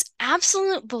 this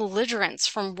absolute belligerence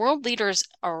from world leaders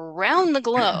around the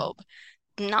globe,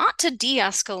 not to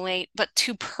de-escalate, but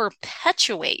to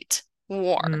perpetuate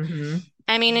war. Hmm.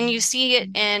 I mean, and you see it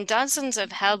in dozens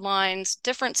of headlines,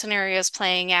 different scenarios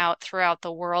playing out throughout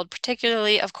the world,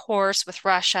 particularly, of course, with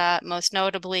Russia, most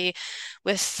notably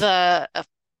with the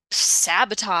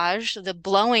sabotage, the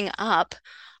blowing up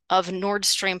of Nord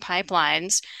Stream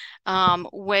pipelines,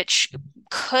 which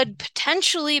could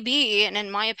potentially be, and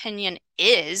in my opinion,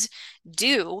 is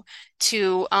due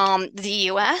to the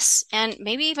US and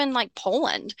maybe even like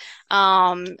Poland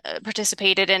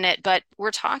participated in it. But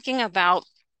we're talking about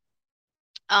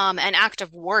an act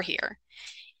of war here.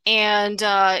 And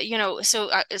so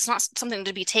it's not something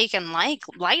to be taken like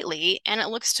lightly. And it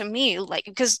looks to me like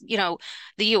because the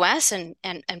U.S. and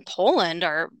Poland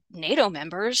are NATO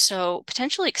members, so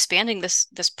potentially expanding this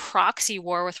proxy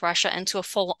war with Russia into a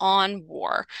full-on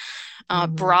war,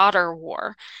 Hmm. broader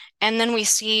war. And then we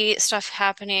see stuff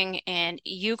happening in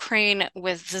Ukraine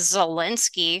with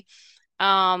Zelensky.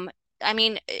 Um, I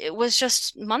mean, it was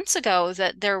just months ago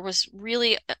that there was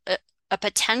really a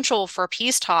potential for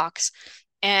peace talks,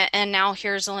 and now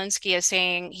here Zelensky is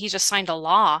saying he just signed a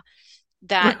law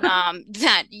that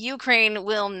that Ukraine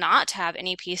will not have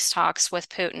any peace talks with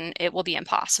Putin. It will be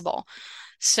impossible.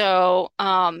 So,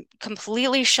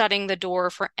 completely shutting the door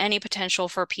for any potential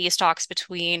for peace talks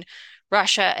between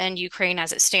Russia and Ukraine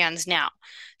as it stands now.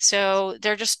 So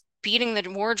they're just beating the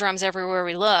war drums everywhere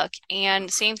we look.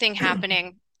 And same thing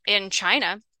happening. in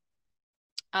China,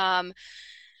 um,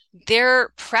 they're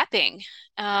prepping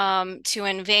to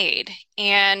invade.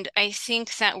 And I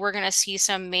think that we're going to see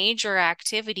some major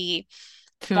activity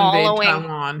to invade following,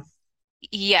 Taiwan.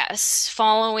 yes,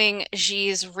 following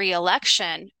Xi's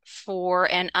re-election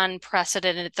for an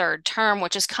unprecedented third term,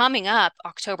 which is coming up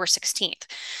October 16th.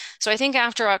 So I think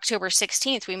after October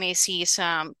 16th, we may see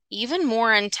some even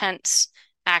more intense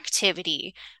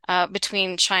activity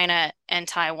between China and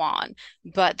Taiwan.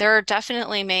 But they're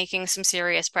definitely making some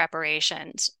serious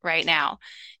preparations right now.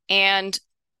 And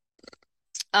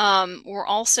we're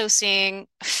also seeing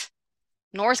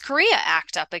North Korea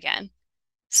act up again.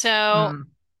 So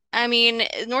Mm, I mean,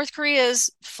 North Korea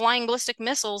is flying ballistic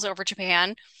missiles over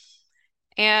Japan,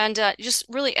 and just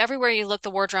really everywhere you look,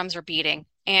 the war drums are beating,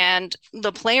 and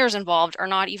the players involved are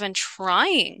not even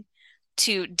trying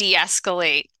to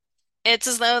de-escalate. It's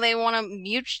as though they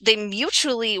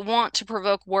mutually want to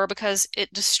provoke war because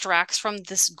it distracts from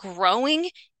this growing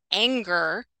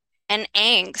anger and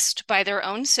angst by their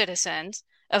own citizens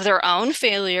of their own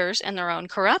failures and their own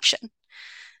corruption.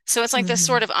 So it's like this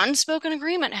sort mhm. of unspoken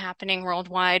agreement happening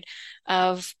worldwide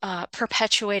of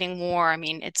perpetuating war. I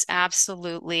mean, it's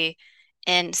absolutely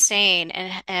insane,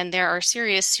 and there are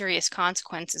serious, serious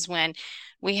consequences when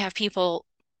we have people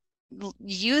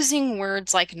using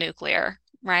words like nuclear,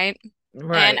 right?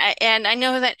 Right. And I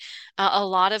know that a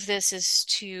lot of this is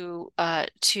to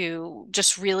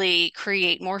just really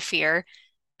create more fear,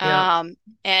 Yeah. um,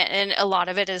 and a lot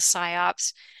of it is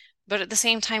psyops. But at the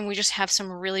same time, we just have some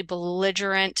really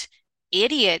belligerent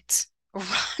idiots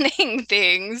running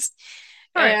things.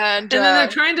 Right. And And then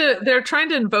they're trying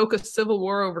to invoke a civil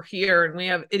war over here, and we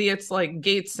have idiots like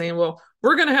Gates saying, "Well,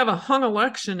 we're going to have a hung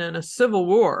election and a civil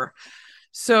war."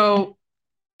 So,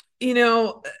 you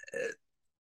know,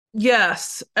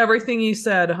 yes, everything you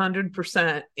said,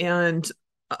 100%. And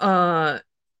uh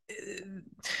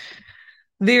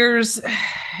there's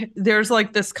there's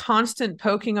like this constant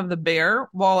poking of the bear,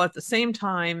 while at the same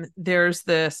time there's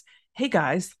this, hey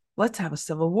guys, let's have a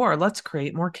civil war, let's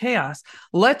create more chaos,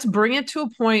 let's bring it to a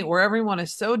point where everyone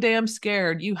is so damn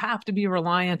scared you have to be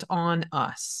reliant on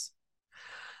us.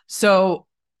 So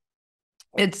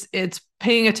it's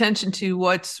paying attention to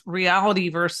what's reality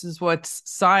versus what's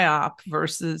psyop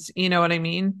versus, you know what I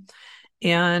mean.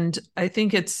 And I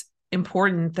think it's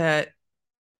important that,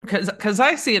 because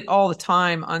I see it all the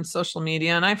time on social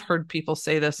media, and I've heard people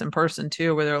say this in person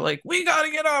too, where they're like, "We got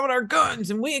to get out our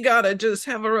guns, and we got to just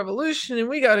have a revolution, and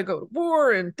we got to go to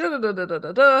war, and da da da da da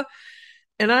da da."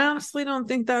 And I honestly don't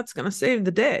think that's going to save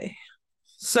the day.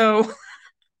 So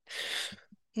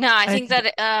no, I I, think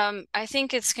that I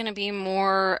think it's going to be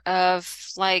more of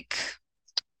like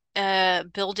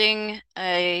building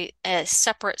a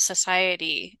separate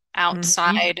society mhm,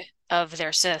 outside of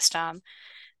their system.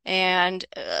 And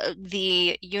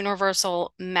the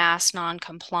universal mass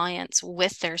non-compliance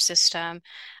with their system,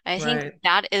 I think right.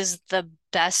 that is the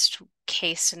best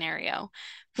case scenario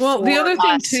Well, the for other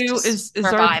thing us to too is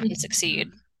our, survive and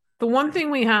succeed. the one thing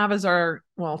we have is our,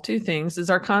 well, two things is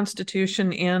our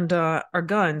Constitution and our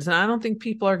guns. And I don't think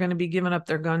people are going to be giving up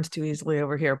their guns too easily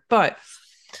over here. But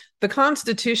the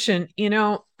Constitution,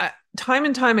 time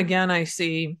and time again, I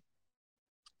see,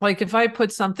 like, if I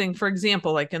put something, for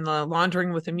example, like in the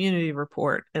laundering with immunity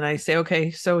report, and I say,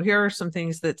 okay, so here are some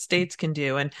things that states can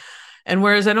do. And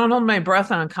whereas I don't hold my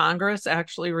breath on Congress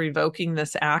actually revoking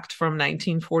this act from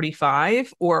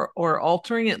 1945, or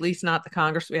altering, at least not the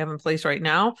Congress we have in place right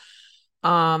now,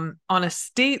 on a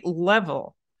state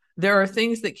level, there are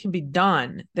things that can be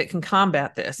done that can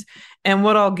combat this. And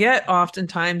what I'll get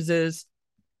oftentimes is,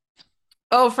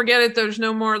 oh, forget it. There's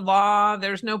no more law.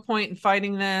 There's no point in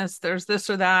fighting this. There's this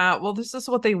or that. Well, this is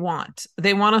what they want.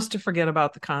 They want us to forget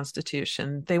about the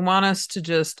Constitution. They want us to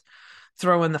just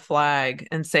throw in the flag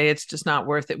and say it's just not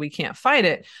worth it. We can't fight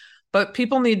it. But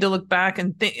people need to look back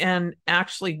and and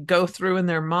actually go through in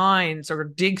their minds or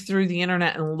dig through the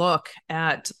internet and look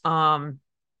at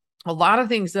a lot of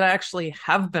things that actually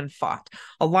have been fought.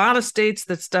 A lot of states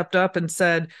that stepped up and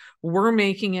said, we're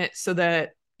making it so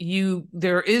that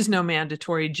there is no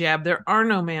mandatory jab, there are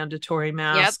no mandatory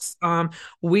Yep. masks.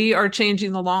 We are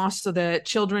changing the law so that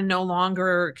children no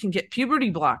longer can get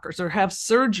puberty blockers or have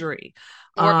surgery.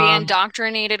 Or be um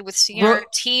indoctrinated with ro-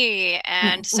 CRT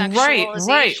and right,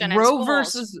 sexualization in roe schools.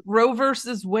 versus roe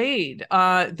versus wade.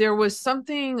 There was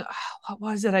something, what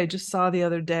was it I just saw the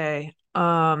other day?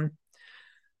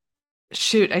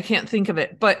 Shoot, I can't think of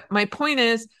it. But my point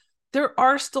is, there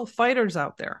are still fighters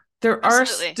out there. There are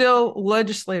Absolutely. still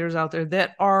legislators out there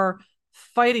that are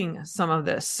fighting some of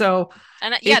this. So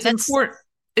And yeah, it's that's important.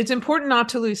 it's important not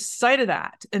to lose sight of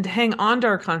that and to hang on to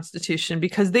our Constitution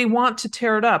because they want to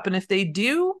tear it up. And if they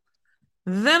do,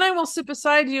 then I will sit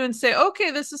beside you and say, okay,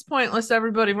 this is pointless.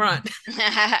 Everybody run.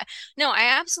 No,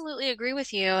 I absolutely agree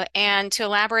with you. And to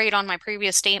elaborate on my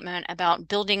previous statement about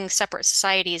building separate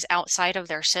societies outside of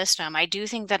their system, I do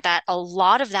think that a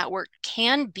lot of that work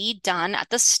can be done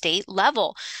at the state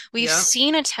level. We've Yeah.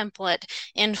 seen a template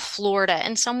in Florida,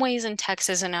 in some ways in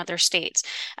Texas and other states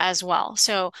as well.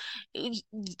 So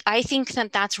I think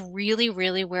that that's really,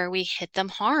 really where we hit them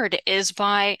hard is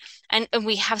by, and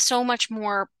we have so much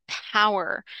more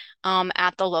power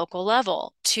at the local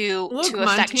level Look, to affect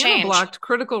Montana change. blocked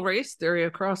critical race theory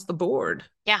across the board.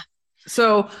 Yeah,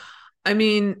 So, I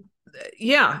mean,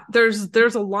 yeah, there's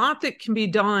a lot that can be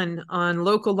done on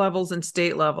local levels and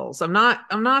state levels. I'm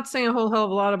not saying a whole hell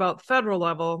of a lot about the federal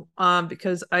level,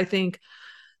 because I think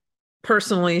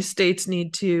personally states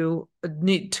need to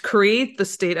create the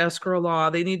state escrow law.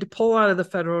 They need to pull out of the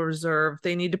Federal Reserve.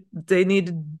 They need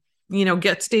to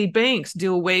get state banks,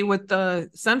 do away with the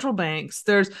central banks.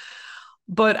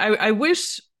 But I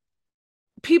wish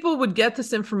people would get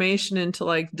this information into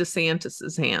like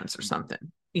DeSantis's hands or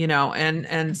something,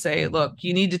 and say, look,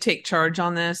 you need to take charge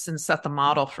on this and set the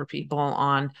model for people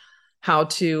on how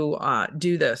to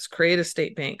do this. Create a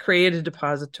state bank, create a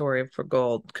depository for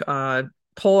gold,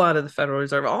 pull out of the Federal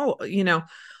Reserve.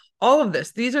 All of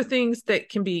this. These are things that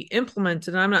can be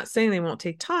implemented. And I'm not saying they won't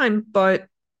take time, but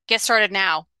get started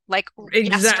now, like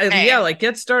exactly, yeah, yesterday. like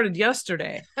get started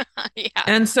yesterday. Yeah,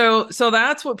 And so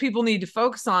that's what people need to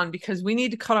focus on because we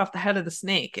need to cut off the head of the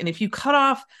snake. And if you cut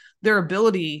off their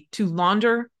ability to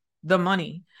launder the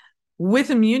money with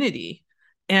immunity,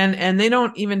 and they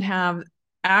don't even have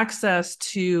access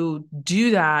to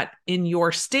do that in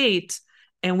your state,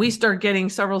 and we start getting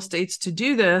several states to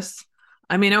do this,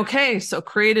 I mean, okay, so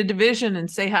create a division and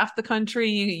say half the country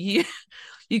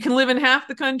you can live in half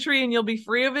the country and you'll be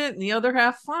free of it, and the other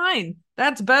half, fine.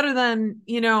 That's better than,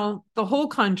 the whole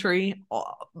country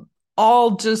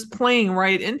all just playing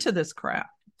right into this crap.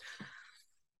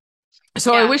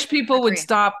 So I yeah, wish people would agree.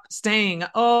 stop saying,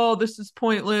 oh, this is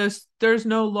pointless. There's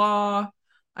no law.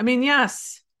 I mean,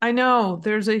 yes, I know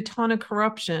there's a ton of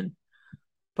corruption,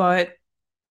 but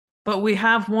we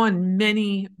have won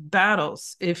many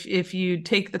battles. If you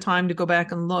take the time to go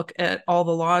back and look at all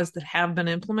the laws that have been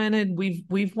implemented,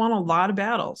 we've won a lot of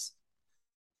battles.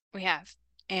 We have.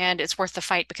 And it's worth the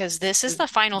fight because this is the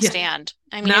final Yeah. stand.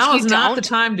 I mean, if Now you is not the don't,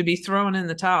 time to be throwing in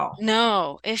the towel.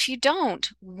 no, if you don't,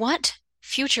 what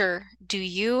future do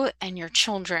you and your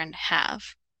children have?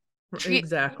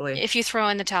 Exactly. If you throw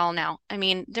in the towel now. I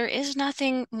mean, there is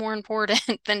nothing more important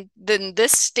than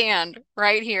this stand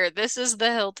right here. This is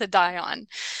the hill to die on.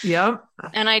 Yep.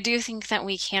 And I do think that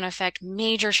we can affect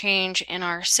major change in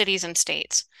our cities and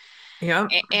states Yep.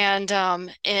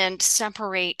 and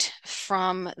separate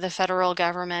from the federal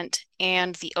government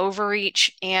and the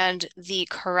overreach and the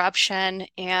corruption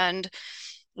and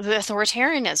the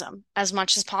authoritarianism as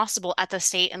much as possible at the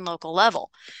state and local level.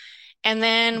 And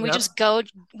then Yep.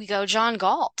 we go John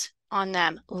Galt on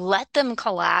them, let them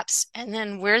collapse, and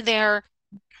then we're there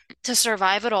to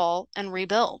survive it all and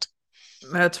rebuild.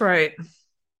 That's right.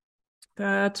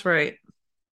 That's right.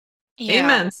 Yeah,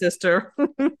 Amen, sister.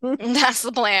 that's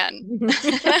the plan.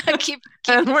 Keep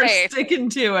And the we're faith. sticking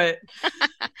to it.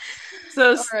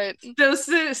 So, All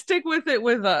right. stick with it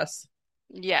with us.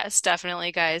 Yes,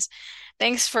 definitely, guys.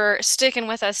 Thanks for sticking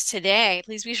with us today.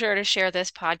 Please be sure to share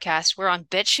this podcast. We're on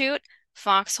BitChute,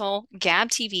 Foxhole, Gab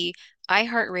TV,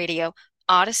 iHeartRadio,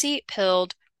 Odyssey,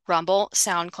 Pilled, Rumble,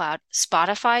 SoundCloud,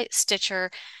 Spotify, Stitcher,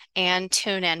 and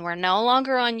TuneIn. We're no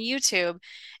longer on YouTube.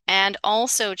 And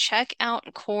also check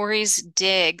out Corey's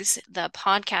Digs, the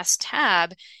podcast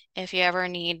tab, if you ever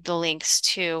need the links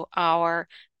to our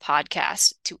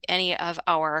podcast, to any of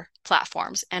our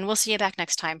platforms. And we'll see you back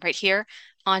next time right here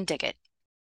on Dig It.